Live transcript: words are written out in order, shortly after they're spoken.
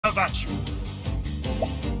Have at you.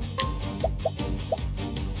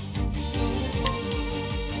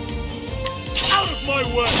 Out of my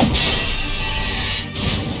way!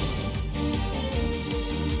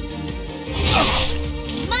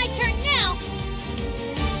 My turn now!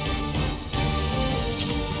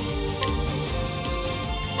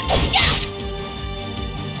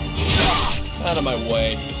 Out of my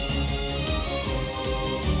way.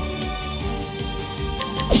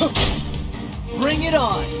 Bring it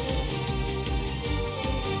on!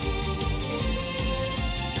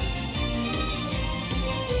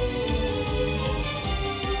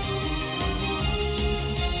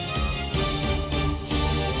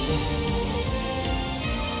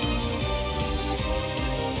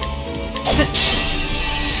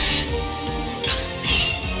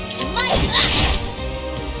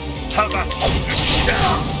 Have at you.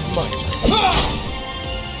 My turn.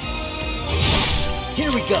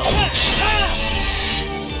 Here we go.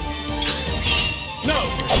 No!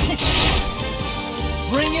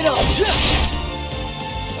 Bring it on!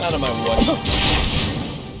 Out of my way.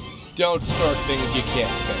 Don't start things you can't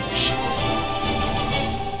finish.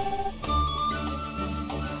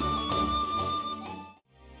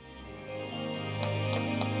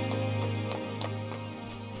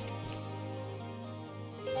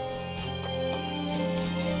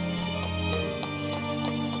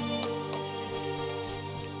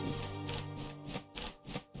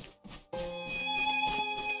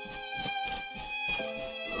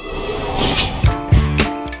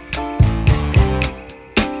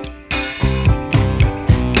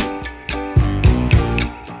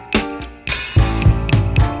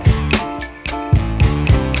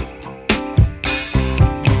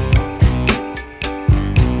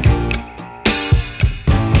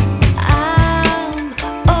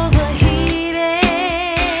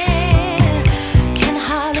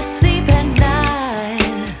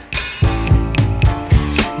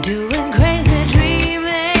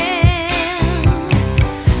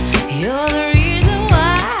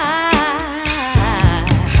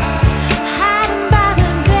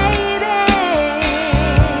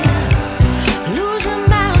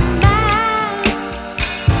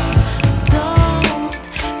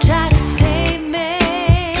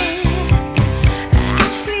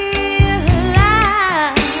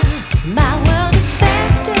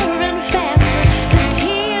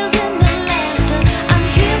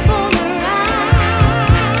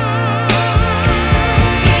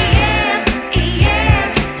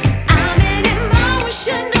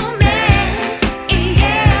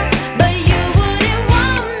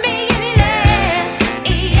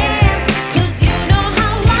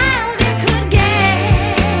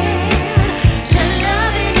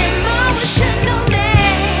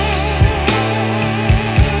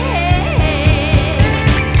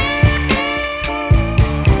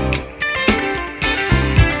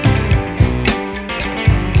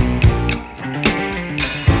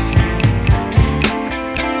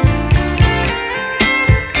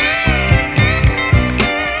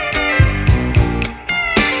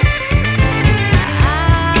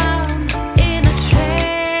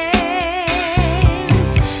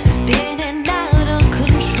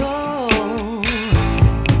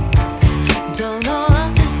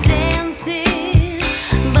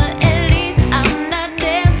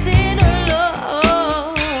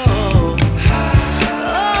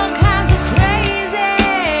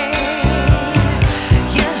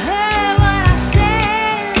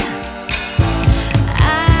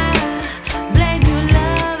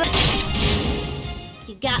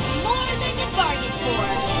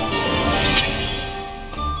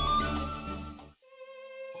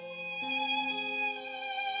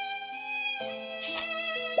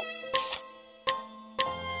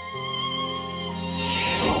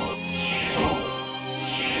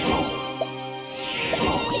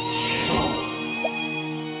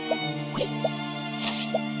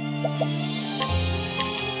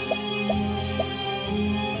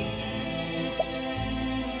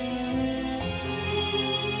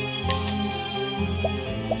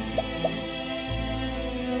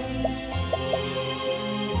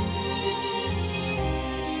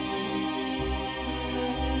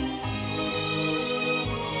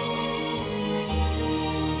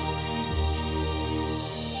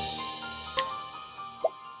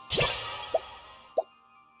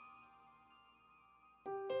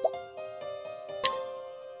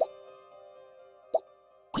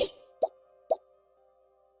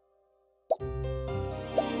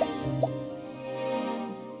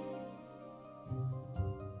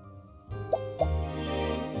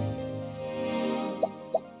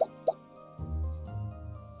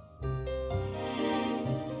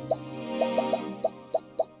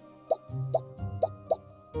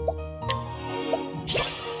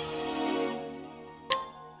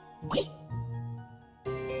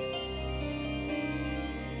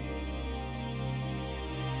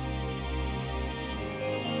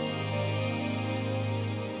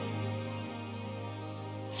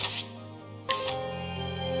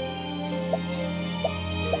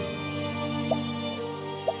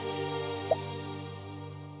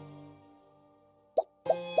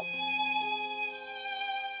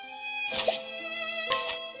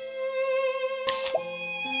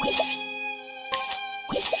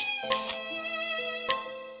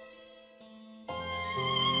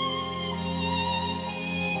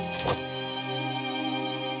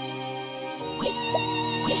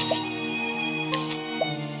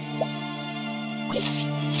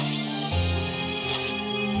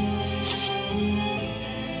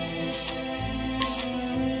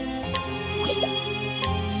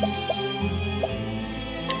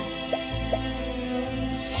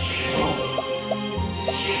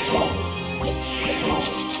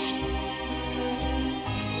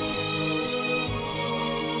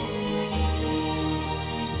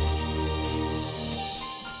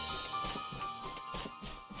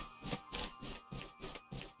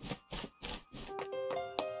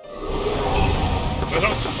 Let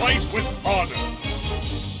us fight with honor.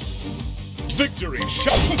 Victory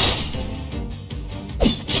shall...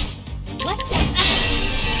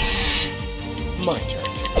 My turn.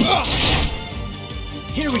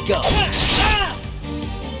 Here we go.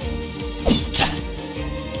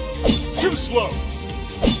 Too slow.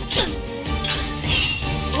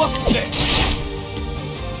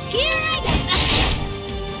 Here I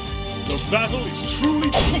The battle is truly...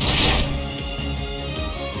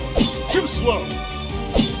 Too slow.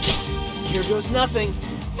 Here goes nothing.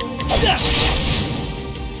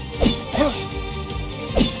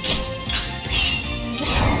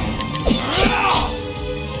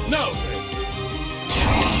 No.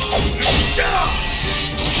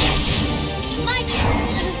 My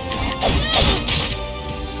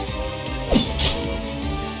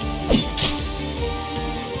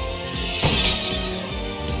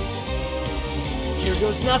Here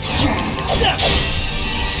goes nothing.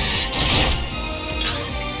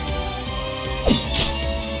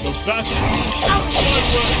 The battle out of my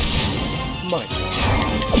way. My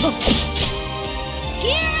turn.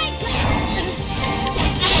 Here I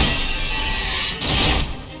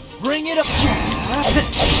Bring it up.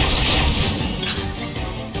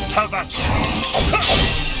 Have at you.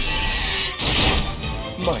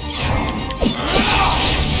 My turn.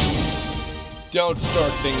 Don't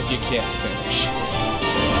start things you can't finish.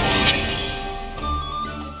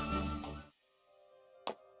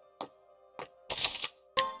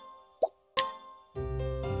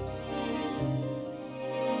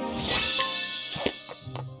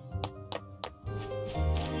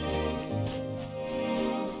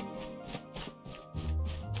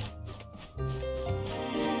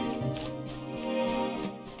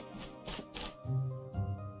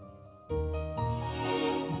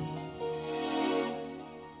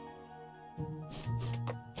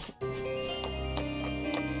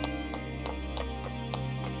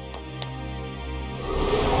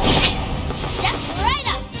 step right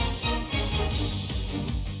up.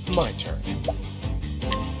 My turn.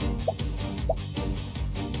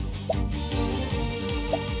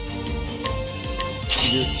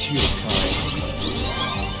 You're too kind.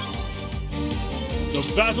 The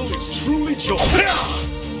battle is truly joy.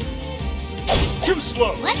 Too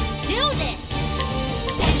slow. Let's do this.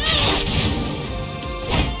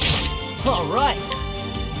 All right.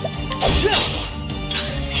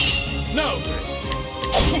 No.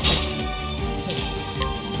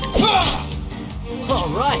 All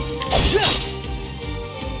right.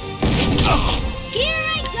 Here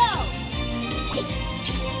I go.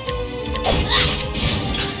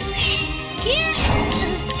 Here.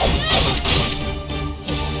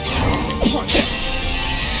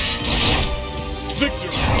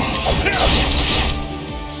 Victory.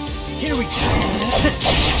 Here we go.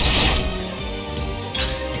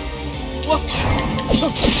 What?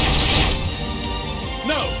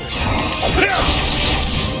 No.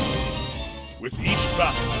 With each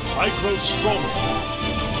battle, I grow stronger.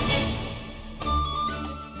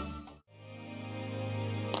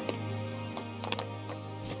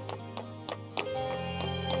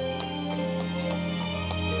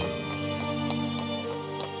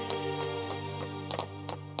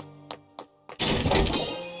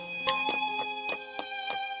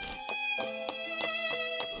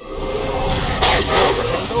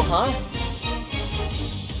 Tango, huh?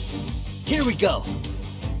 Here we go.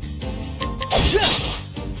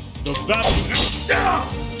 The battle is...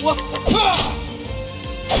 What?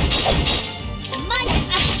 My.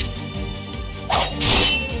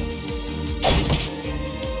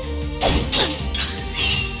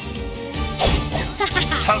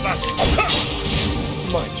 Have at you.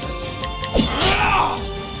 My turn.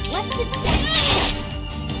 What's it?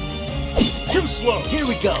 Too slow. Here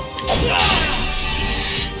we go.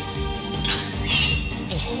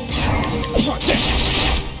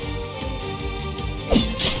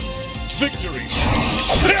 Victory.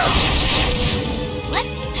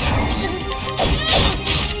 Let's.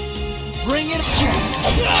 Bring it.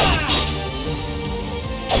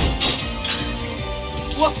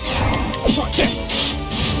 What?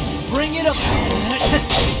 Bring it up.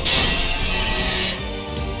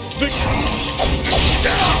 What?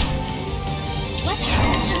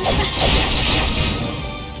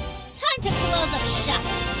 Time to close up shop.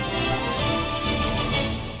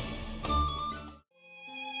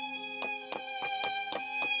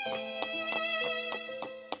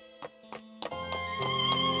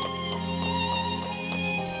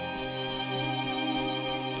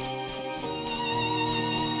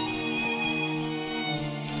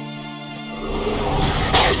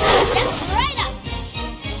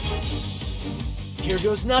 Here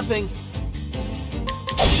goes nothing.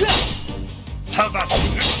 How about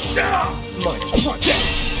My turn.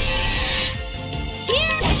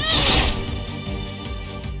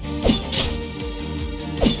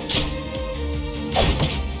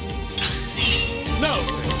 no?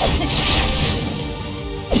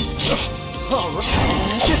 All right.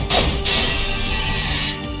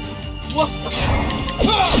 What?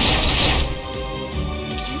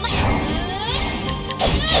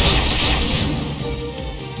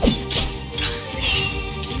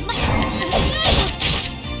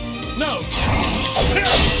 No.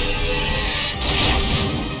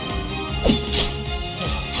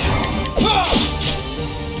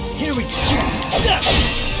 Here we go.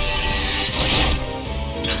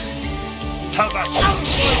 How about out of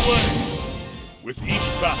my way? With each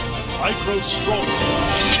battle, I grow stronger.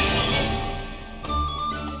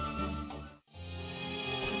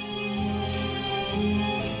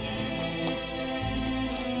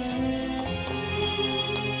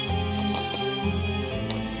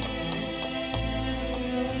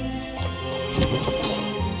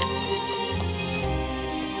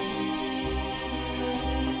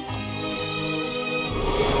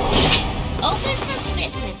 Open for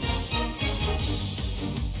business.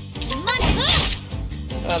 Money.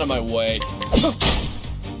 Out of my way.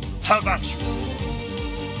 How about you?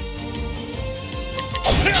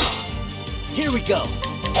 Here we go.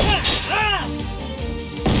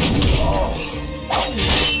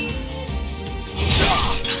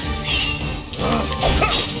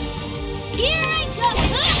 Here I go.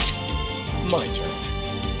 My turn.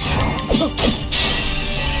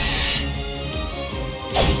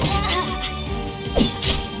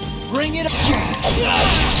 Bring it up.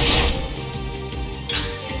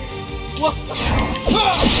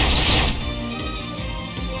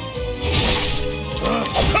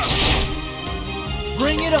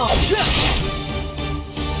 Bring it on.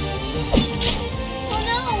 Oh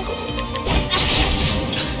no.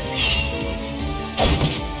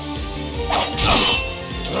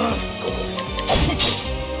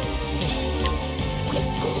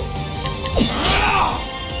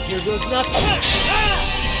 Here goes nothing.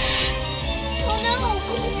 Oh no.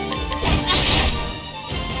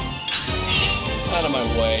 Out of my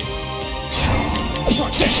way.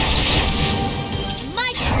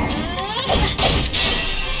 My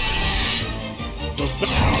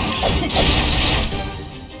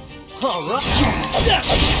All right.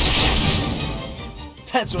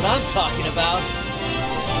 That's what I'm talking about.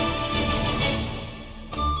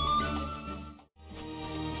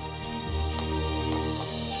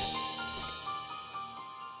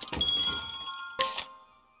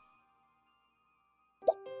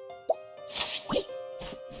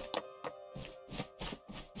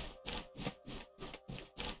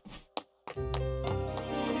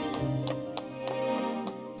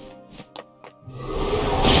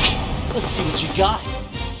 Let's see what you got.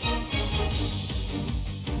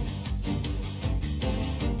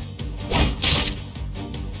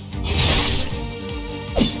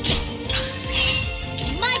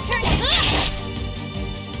 my turn.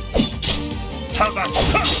 How about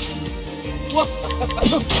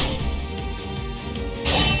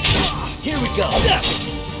Here we go.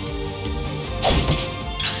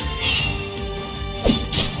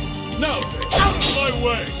 no? Out of my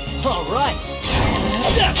way. All right.